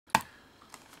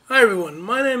Hi everyone,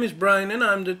 my name is Brian and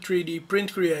I'm the 3D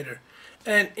print creator.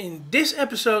 And in this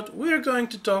episode we are going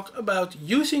to talk about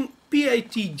using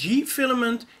PETG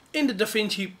filament in the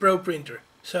Vinci Pro printer.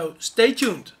 So stay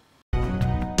tuned.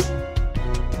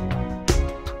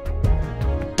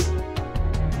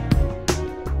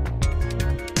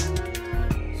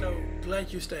 So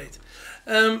glad you stayed.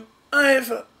 I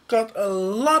have got a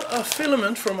lot of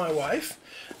filament for my wife.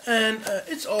 And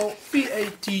it's all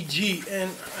PETG,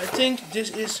 and I think this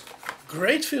is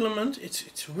great filament.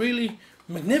 It's really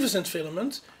magnificent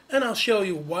filament, and I'll show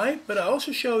you why, but I'll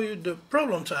also show you the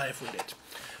problems I have with it.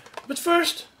 But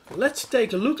first, let's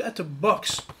take a look at the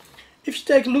box. If you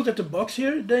take a look at the box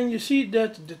here, then you see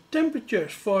that the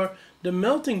temperatures for the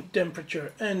melting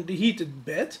temperature and the heated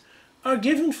bed are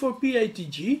given for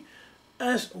PETG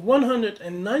as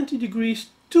 190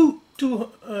 degrees to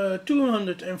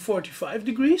 245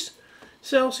 degrees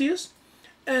Celsius,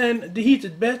 and the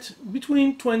heated bed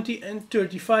between 20 and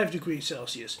 35 degrees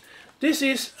Celsius. This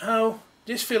is how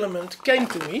this filament came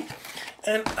to me,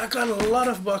 and I got a lot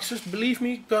of boxes, believe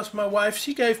me, because my wife,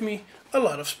 she gave me a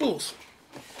lot of spools.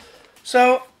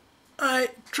 So I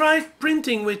tried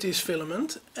printing with this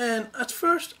filament, and at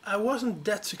first I wasn't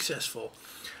that successful.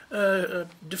 The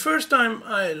first time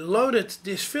I loaded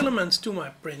this filament to my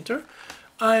printer,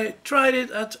 I tried it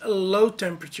at a low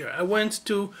temperature. I went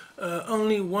to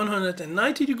only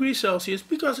 190 degrees Celsius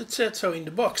because it said so in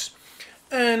the box.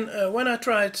 And when I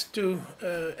tried to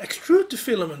extrude the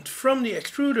filament from the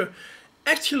extruder,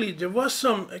 actually there was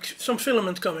some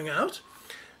filament coming out.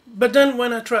 But then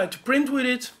when I tried to print with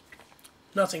it,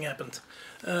 nothing happened.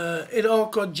 It all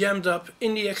got jammed up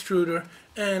in the extruder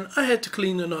and I had to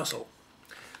clean the nozzle.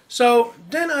 So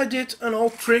then I did an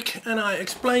old trick, and I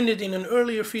explained it in an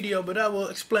earlier video, but I will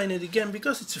explain it again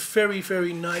because it's a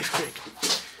very nice trick.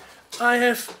 I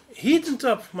have heated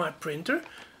up my printer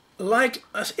like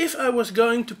as if I was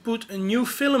going to put a new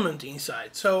filament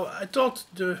inside. So I told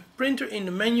the printer in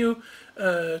the menu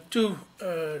to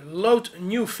load a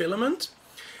new filament,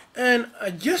 and I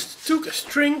just took a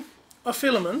string of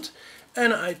filament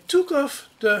and I took off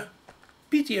the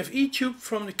PTFE tube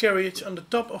from the carriage on the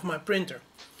top of my printer.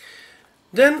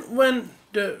 Then when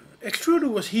the extruder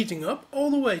was heating up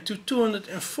all the way to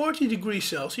 240 degrees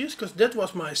Celsius, because that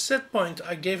was my set point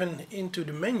I given into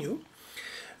the menu,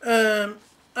 I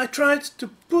tried to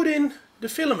put in the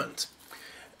filament.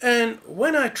 And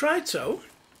when I tried so,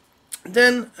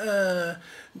 then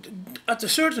at a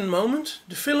certain moment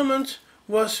the filament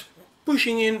was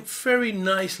pushing in very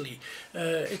nicely.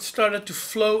 It started to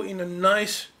flow in a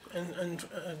nice and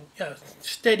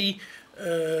steady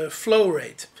flow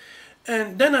rate.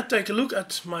 And then I take a look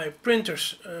at my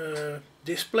printer's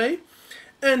display,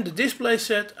 and the display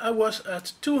said I was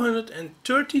at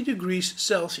 230 degrees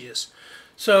Celsius.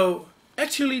 So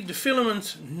actually the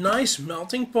filament's nice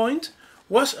melting point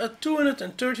was at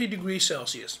 230 degrees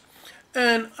Celsius.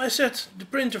 And I set the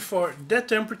printer for that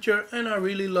temperature and I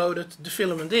really loaded the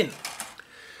filament in.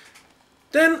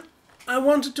 Then I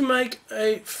wanted to make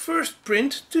a first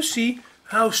print to see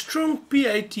how strong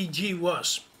PETG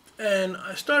was. And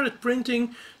I started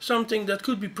printing something that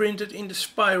could be printed in the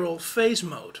spiral phase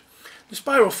mode. The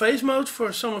spiral phase mode,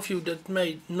 for some of you that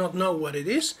may not know what it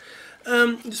is,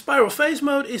 the spiral phase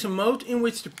mode is a mode in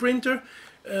which the printer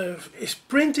is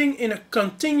printing in a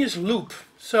continuous loop.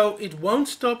 So it won't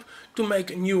stop to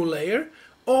make a new layer.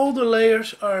 All the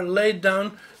layers are laid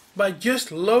down by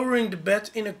just lowering the bed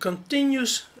in a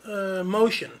continuous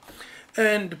motion.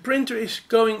 And the printer is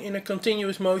going in a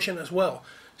continuous motion as well.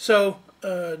 So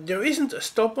there isn't a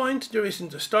stop point, there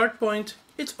isn't a start point,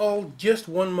 it's all just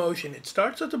one motion. It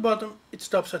starts at the bottom, it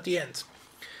stops at the end.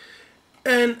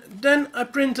 And then I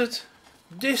printed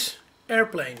this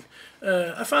airplane.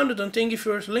 I found it on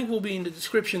Thingiverse, link will be in the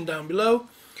description down below.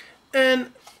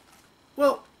 And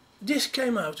well, this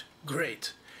came out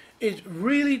great. It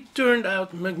really turned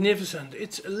out magnificent.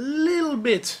 It's a little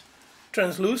bit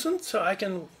translucent, so I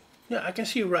can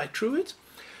see right through it.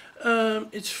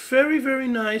 It's very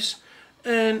nice,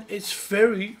 and it's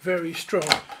very strong.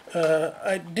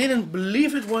 I didn't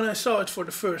believe it when I saw it for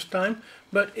the first time,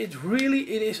 but it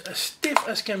is as stiff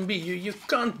as can be. You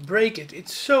can't break it.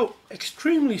 It's so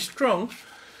extremely strong.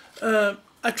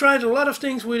 I tried a lot of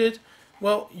things with it.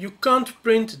 Well, you can't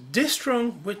print this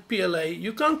strong with PLA.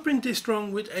 You can't print this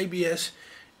strong with ABS.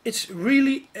 It's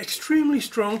really extremely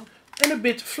strong and a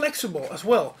bit flexible as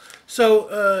well. So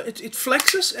it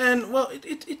flexes, and well,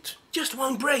 it just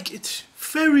won't break. It's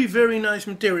very nice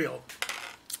material.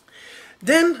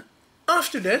 Then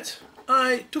after that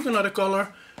I took another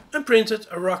color and printed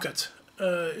a rocket.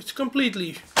 It's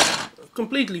completely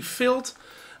filled,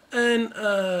 and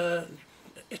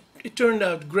it turned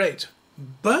out great,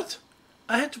 but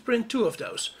I had to print two of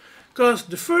those, because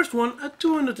the first one at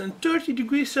 230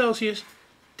 degrees Celsius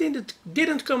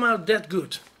didn't come out that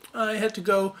good. I had to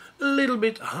go a little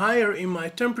bit higher in my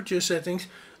temperature settings.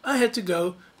 I had to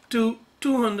go to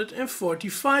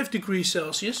 245 degrees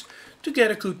Celsius to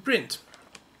get a good print.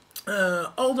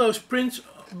 All those prints,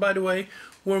 by the way,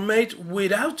 were made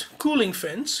without cooling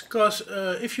fans, because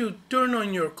if you turn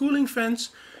on your cooling fans,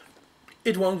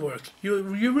 it won't work.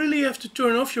 You really have to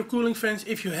turn off your cooling fans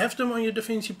if you have them on your Da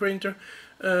Vinci printer.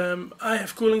 I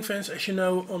have cooling fans, as you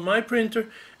know, on my printer,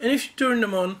 and if you turn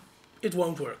them on, it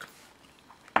won't work.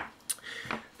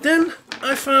 Then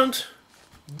I found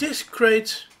this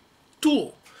great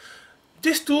tool.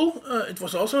 This tool, it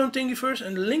was also on Thingiverse,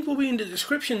 and the link will be in the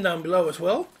description down below as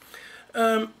well.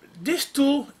 This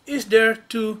tool is there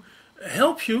to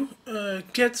help you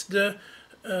get the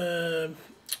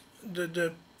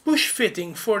push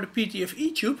fitting for the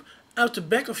PTFE tube out the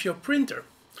back of your printer.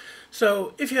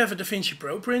 So if you have a Da Vinci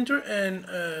Pro printer and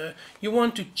you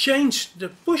want to change the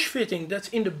push fitting that's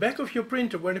in the back of your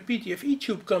printer where the PTFE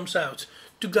tube comes out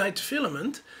to guide the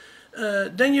filament,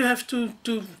 then you have to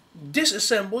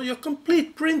disassemble your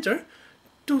complete printer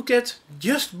to get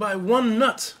just by one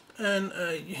nut. And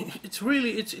it's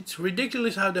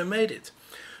ridiculous how they made it.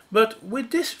 But with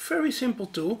this very simple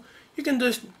tool, you can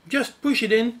just push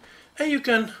it in and you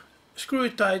can screw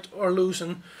it tight or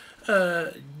loosen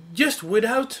just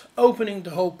without opening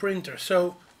the whole printer.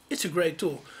 So it's a great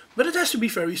tool, but it has to be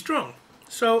very strong.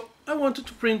 So I wanted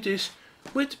to print this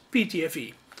with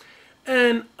PTFE,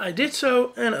 and I did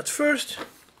so, and at first,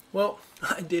 well,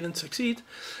 I didn't succeed,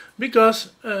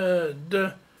 because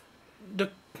the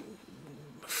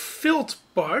filled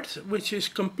part, which is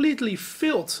completely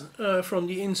filled from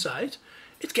the inside,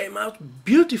 it came out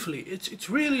beautifully. It's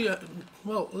really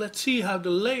well, let's see how the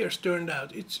layers turned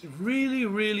out. It's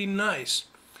really nice.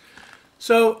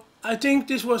 So I think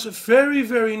this was a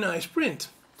very nice print.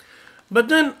 But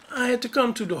then I had to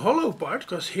come to the hollow part,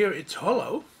 because here it's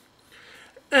hollow,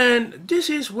 and this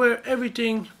is where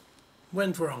everything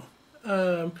went wrong.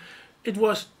 It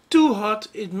was too hot,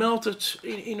 it melted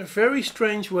in a very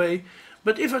strange way,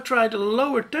 but if I tried a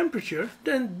lower temperature,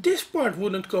 then this part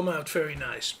wouldn't come out very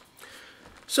nice.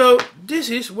 So this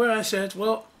is where I said,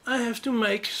 well, I have to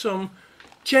make some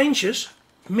changes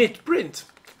mid-print.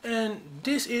 And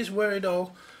this is where it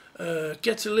all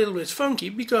gets a little bit funky,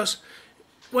 because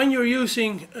when you're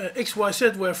using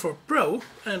XYZ Pro Pro,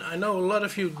 and I know a lot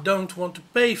of you don't want to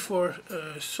pay for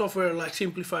software like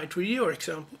Simplify 3D, for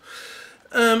example.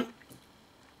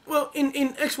 Well,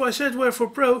 in XYZ Pro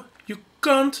Pro, you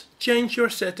can't change your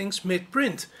settings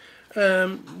mid-print.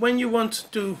 When you want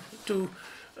to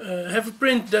have a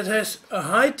print that has a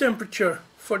high temperature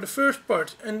for the first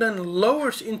part and then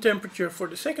lowers in temperature for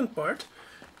the second part,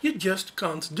 you just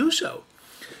can't do so.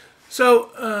 So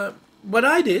what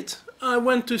I did, I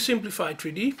went to Simplify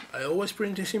 3D. I always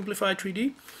print in Simplify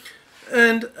 3D,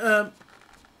 and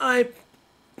I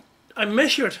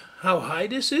measured how high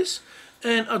this is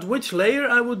and at which layer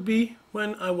I would be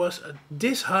when I was at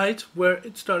this height where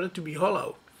it started to be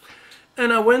hollow.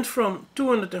 And I went from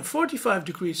 245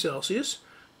 degrees Celsius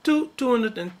to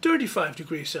 235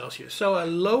 degrees Celsius. So I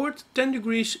lowered 10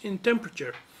 degrees in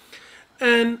temperature.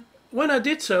 And when I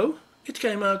did so, it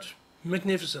came out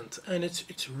magnificent, and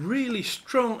it's really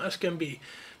strong as can be.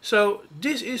 So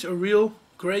this is a real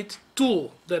great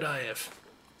tool that I have.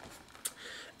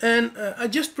 And I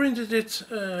just printed it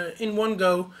in one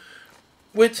go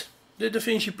with the Da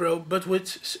Vinci Pro, but with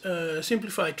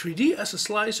Simplify 3D as a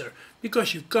slicer,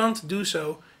 because you can't do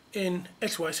so in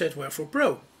XYZ Pro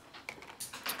Pro.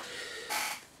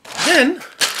 Then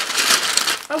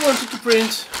I wanted to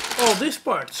print all these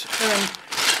parts, and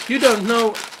you don't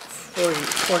know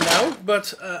for now,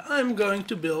 but I'm going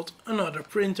to build another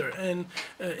printer, and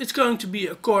it's going to be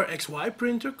a Core XY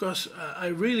printer, because I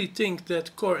really think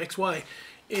that Core XY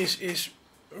is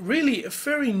really a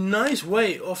very nice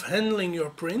way of handling your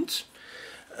prints.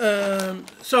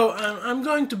 So I'm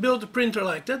going to build a printer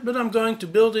like that, but I'm going to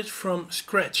build it from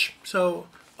scratch. So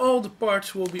all the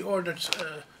parts will be ordered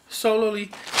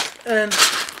solely, and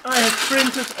I have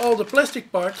printed all the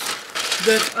plastic parts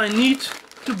that I need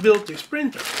to build this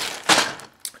printer.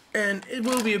 And it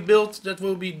will be a build that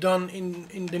will be done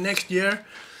in the next year.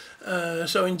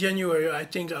 So in January I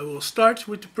think I will start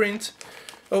with the print,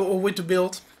 or with the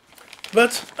build.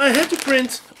 But I had to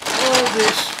print all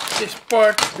this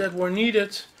parts that were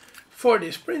needed for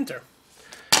this printer.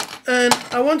 And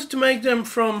I wanted to make them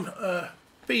from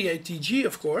PETG,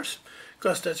 of course,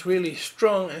 because that's really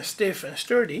strong and stiff and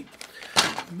sturdy.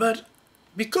 But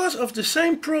because of the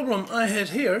same problem I had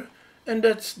here, and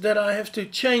that's that I have to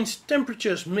change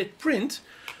temperatures mid-print,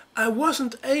 I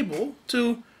wasn't able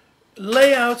to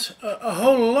lay out a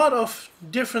whole lot of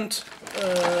different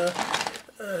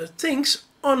things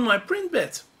on my print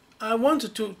bed. I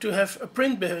wanted to have a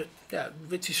print bed, yeah,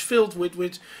 which is filled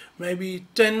with maybe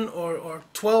 10 or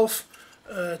 12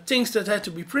 things that had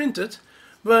to be printed,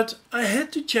 but I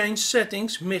had to change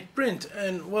settings mid-print,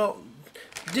 and well,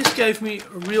 this gave me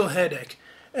a real headache,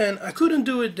 and I couldn't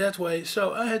do it that way,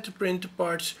 so I had to print the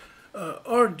parts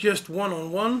or just one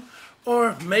on one,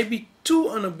 or maybe two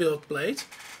on a build plate,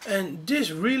 and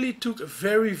this really took a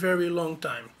very long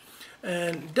time.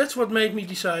 And that's what made me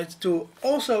decide to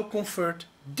also convert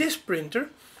this printer,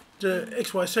 the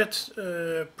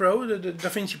XYZ Pro, the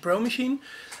Vinci Pro machine,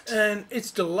 and it's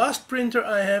the last printer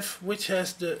I have which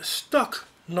has the stock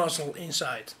nozzle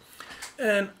inside.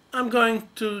 And I'm going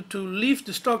to leave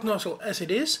the stock nozzle as it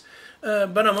is,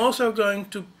 but I'm also going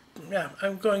to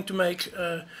make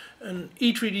an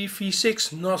E3D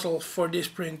V6 nozzle for this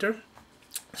printer.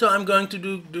 So I'm going to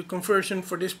do the conversion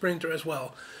for this printer as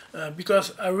well,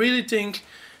 because I really think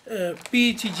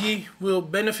PETG will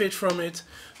benefit from it,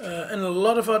 and a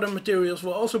lot of other materials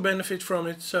will also benefit from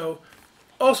it. So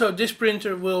also this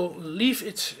printer will leave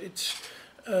its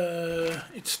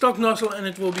stock nozzle and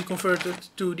it will be converted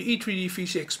to the E3D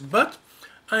V6, but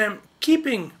I am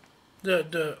keeping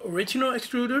the original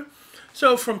extruder.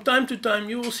 So from time to time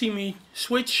you will see me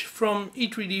switch from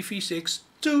E3D V6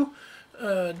 to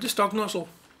the stock nozzle.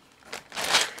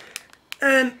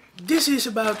 And this is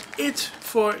about it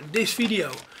for this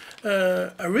video.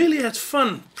 I really had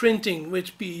fun printing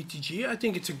with PETG. I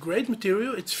think it's a great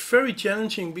material. It's very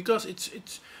challenging because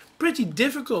it's pretty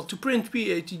difficult to print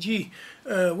PETG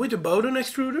with a Bowden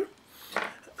extruder.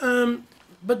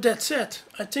 But that said,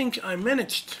 I think I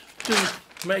managed to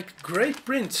make great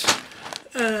prints.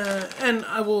 And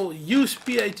I will use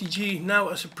PETG now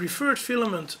as a preferred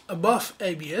filament above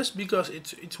ABS because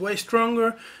it's way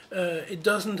stronger. It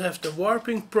doesn't have the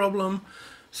warping problem.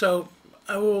 So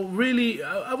I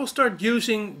will start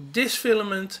using this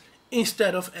filament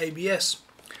instead of ABS.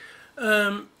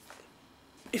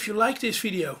 If you like this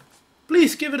video,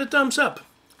 please give it a thumbs up.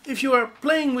 If you are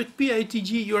playing with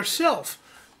PETG yourself,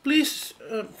 please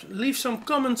leave some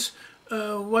comments.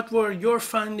 What were your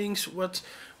findings? What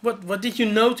did you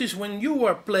notice when you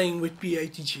were playing with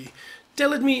PETG?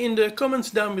 Tell it me in the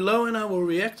comments down below and I will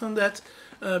react on that,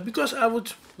 because I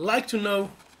would like to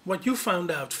know what you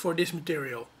found out for this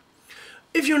material.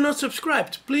 If you're not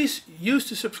subscribed, please use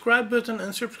the subscribe button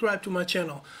and subscribe to my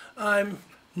channel. I'm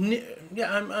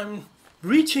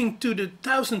reaching to the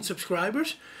 1,000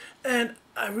 subscribers, and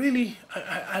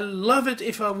I love it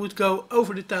if I would go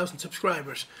over the 1,000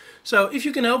 subscribers. So if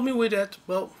you can help me with that,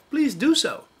 well, please do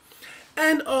so.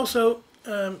 And also,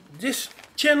 this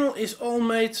channel is all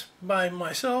made by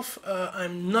myself.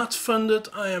 I'm not funded,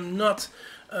 I am not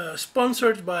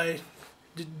sponsored by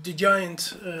the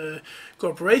giant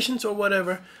corporations or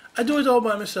whatever. I do it all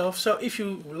by myself, so if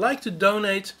you like to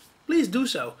donate, please do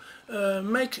so.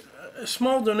 Make a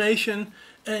small donation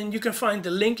and you can find the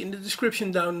link in the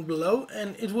description down below,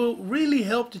 and it will really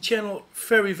help the channel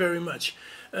very much.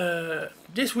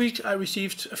 This week I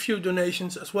received a few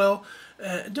donations as well.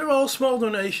 They're all small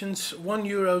donations,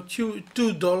 €1,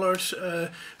 $2,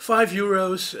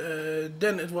 €5,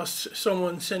 then it was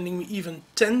someone sending me even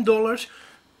 $10.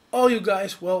 All you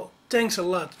guys, well, thanks a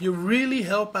lot. You really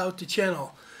help out the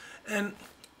channel. And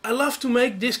I love to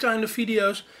make this kind of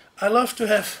videos. I love to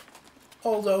have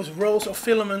all those rolls of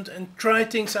filament and try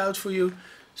things out for you.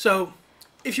 So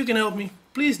if you can help me,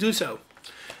 please do so.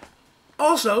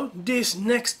 Also, this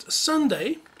next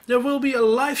Sunday there will be a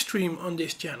live stream on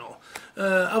this channel.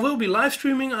 I will be live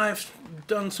streaming. I've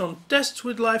done some tests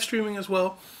with live streaming as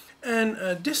well. And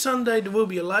this Sunday there will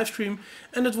be a live stream,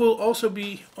 and it will also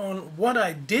be on what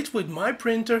I did with my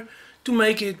printer to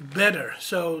make it better.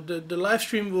 So the live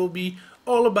stream will be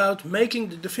all about making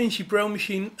the Vinci Pro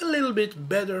machine a little bit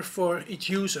better for its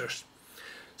users.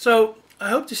 So I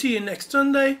hope to see you next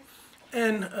Sunday,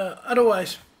 and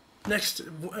otherwise next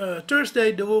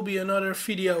Thursday there will be another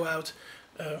video out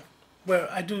where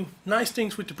I do nice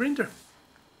things with the printer.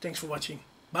 Thanks for watching.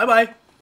 Bye bye.